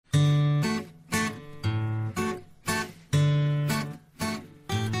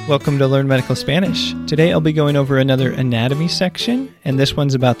welcome to Learn Medical Spanish. Today I'll be going over another anatomy section, and this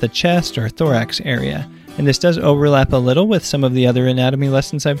one's about the chest or thorax area. And this does overlap a little with some of the other anatomy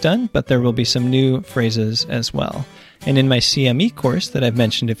lessons I've done, but there will be some new phrases as well. And in my CME course that I've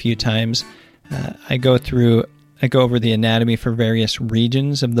mentioned a few times, I go over the anatomy for various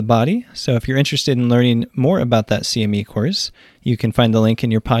regions of the body. So if you're interested in learning more about that CME course, you can find the link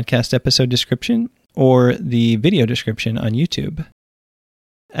in your podcast episode description or the video description on YouTube.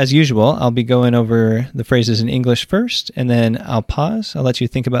 As usual, I'll be going over the phrases in English first, and then I'll pause. I'll let you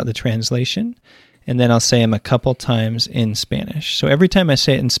think about the translation, and then I'll say them a couple times in Spanish. So every time I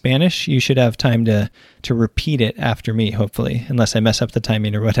say it in Spanish, you should have time to repeat it after me, hopefully, unless I mess up the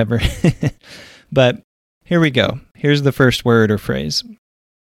timing or whatever. But here we go. Here's the first word or phrase.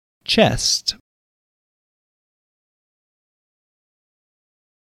 Chest.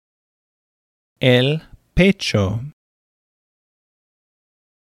 El pecho.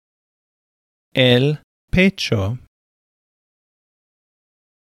 El pecho.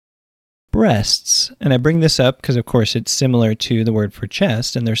 Breasts. And I bring this up because, of course, it's similar to the word for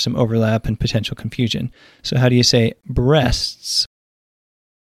chest, and there's some overlap and potential confusion. So how do you say breasts?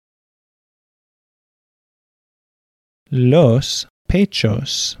 Los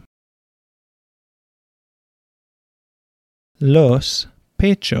pechos. Los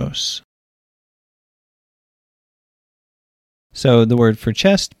pechos. So the word for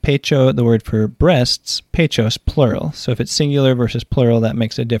chest, pecho, the word for breasts, pechos, plural. So if it's singular versus plural, that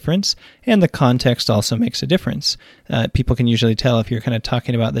makes a difference. And the context also makes a difference. People can usually tell if you're kind of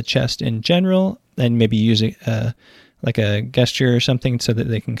talking about the chest in general, and maybe use like a gesture or something so that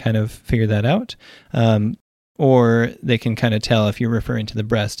they can kind of figure that out. Or they can kind of tell if you're referring to the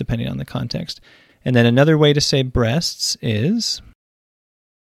breast, depending on the context. And then another way to say breasts is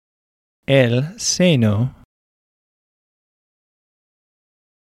el seno.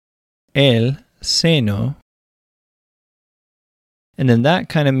 El seno. And then that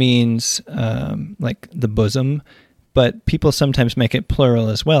kind of means like the bosom, but people sometimes make it plural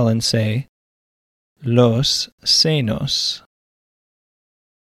as well and say los senos.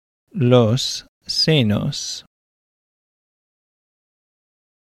 Los senos.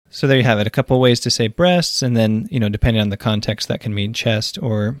 So there you have it, a couple ways to say breasts, and then, depending on the context, that can mean chest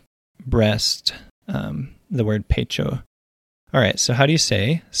or breast, the word pecho. All right, so how do you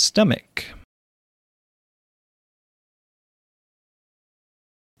say stomach?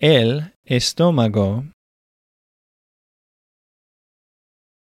 El estómago.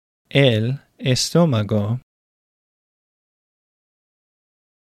 El estómago.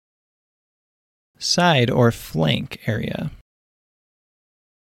 Side or flank area.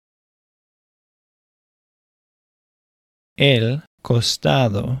 El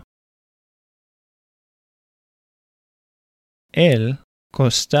costado. El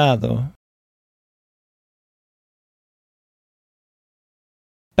costado.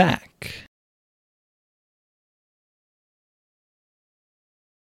 Back.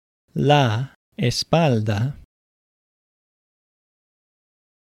 La espalda.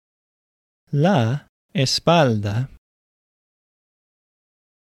 La espalda.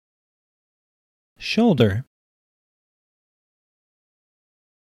 Shoulder.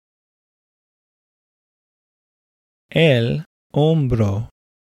 El hombro.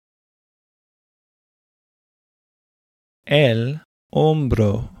 El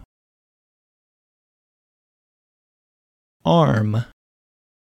hombro. Arm.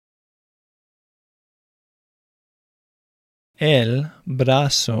 El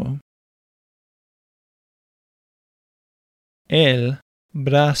brazo. El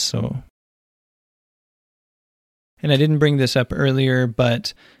brazo. And I didn't bring this up earlier,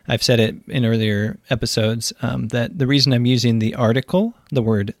 but I've said it in earlier episodes, that the reason I'm using the article, the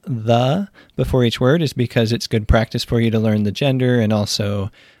word the, before each word is because it's good practice for you to learn the gender, and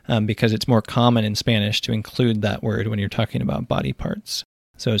also because it's more common in Spanish to include that word when you're talking about body parts.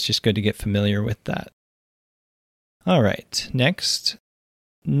 So it's just good to get familiar with that. All right, next,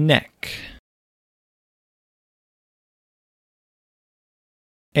 neck.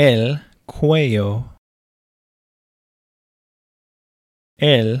 El cuello.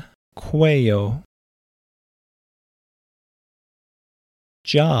 El cuello.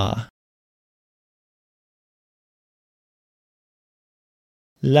 Jaw.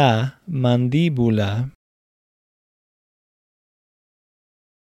 La mandíbula.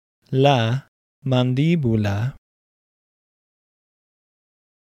 La mandíbula.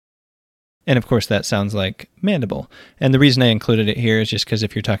 And of course, that sounds like mandible. And the reason I included it here is just because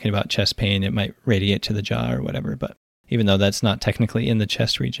if you're talking about chest pain, it might radiate to the jaw or whatever. But even though that's not technically in the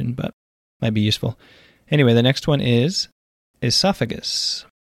chest region, but might be useful. Anyway, the next one is esophagus.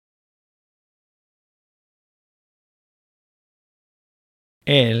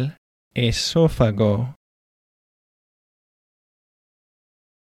 El esófago.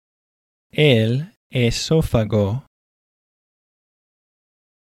 El esófago.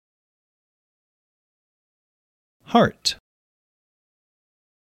 Heart.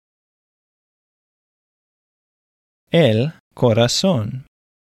 El corazón.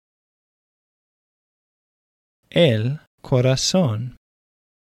 El corazón.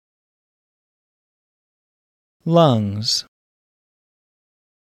 Lungs.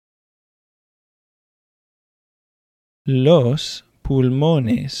 Los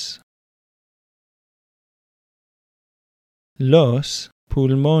pulmones. Los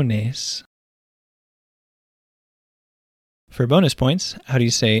pulmones. For bonus points, how do you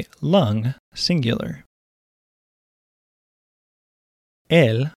say lung singular?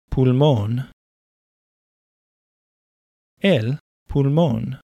 El pulmón. El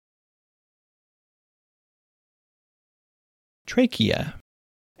pulmón. Trachea.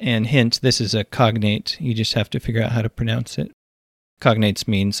 And hint, this is a cognate. You just have to figure out how to pronounce it. Cognates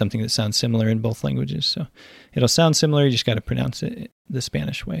mean something that sounds similar in both languages. So it'll sound similar, you just got to pronounce it the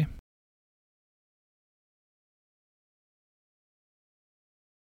Spanish way.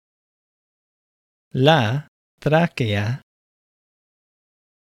 La tráquea.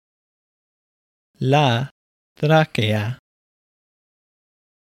 La tráquea.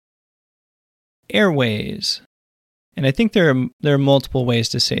 Airways. And I think there are multiple ways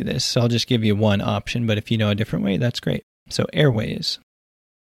to say this, so I'll just give you one option, but if you know a different way, that's great. So airways.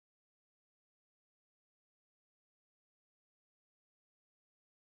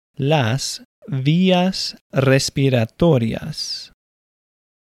 Las vías respiratorias.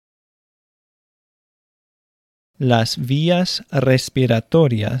 Las vías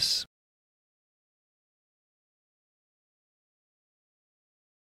respiratorias.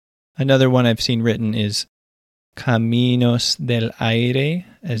 Another one I've seen written is caminos del aire,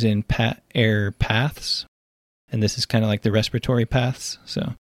 as in air paths. And this is kind of like the respiratory paths.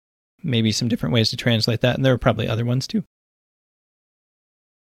 So maybe some different ways to translate that. And there are probably other ones too.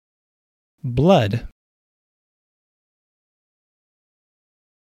 Blood.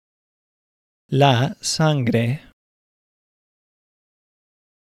 La sangre.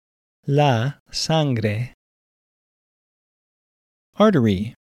 La sangre.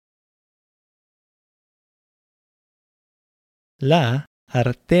 Artery. La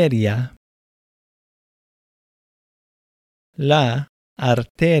arteria. La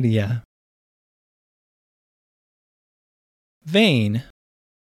arteria. Vein.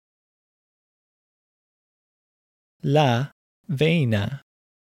 La vena.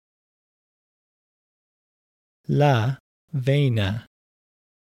 La vena.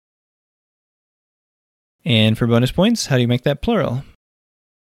 And for bonus points, how do you make that plural?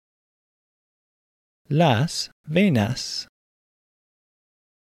 Las venas.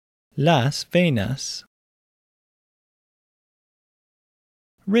 Las venas.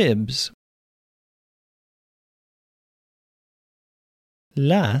 Ribs.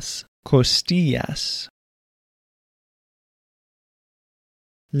 Las costillas.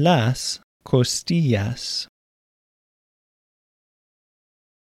 Las costillas.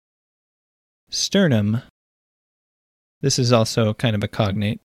 Sternum. This is also kind of a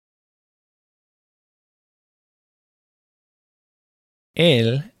cognate.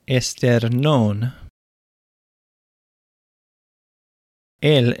 El esternón.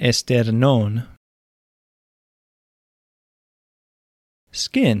 El esternón.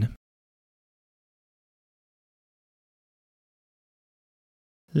 Skin.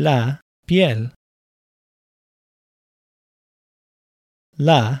 La piel.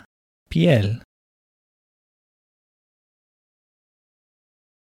 La piel.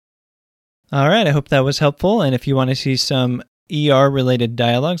 All right, I hope that was helpful. And if you want to see some ER-related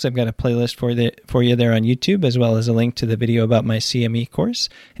dialogues, I've got a playlist for you there on YouTube, as well as a link to the video about my CME course.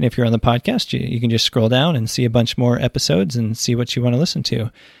 And if you're on the podcast, you can just scroll down and see a bunch more episodes and see what you want to listen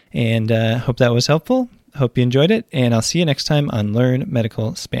to. And hope that was helpful. Hope you enjoyed it. And I'll see you next time on Learn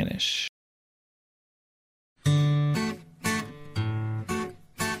Medical Spanish.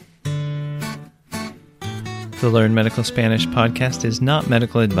 The Learn Medical Spanish podcast is not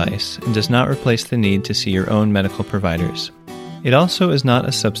medical advice and does not replace the need to see your own medical providers. It also is not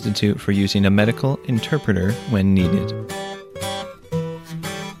a substitute for using a medical interpreter when needed.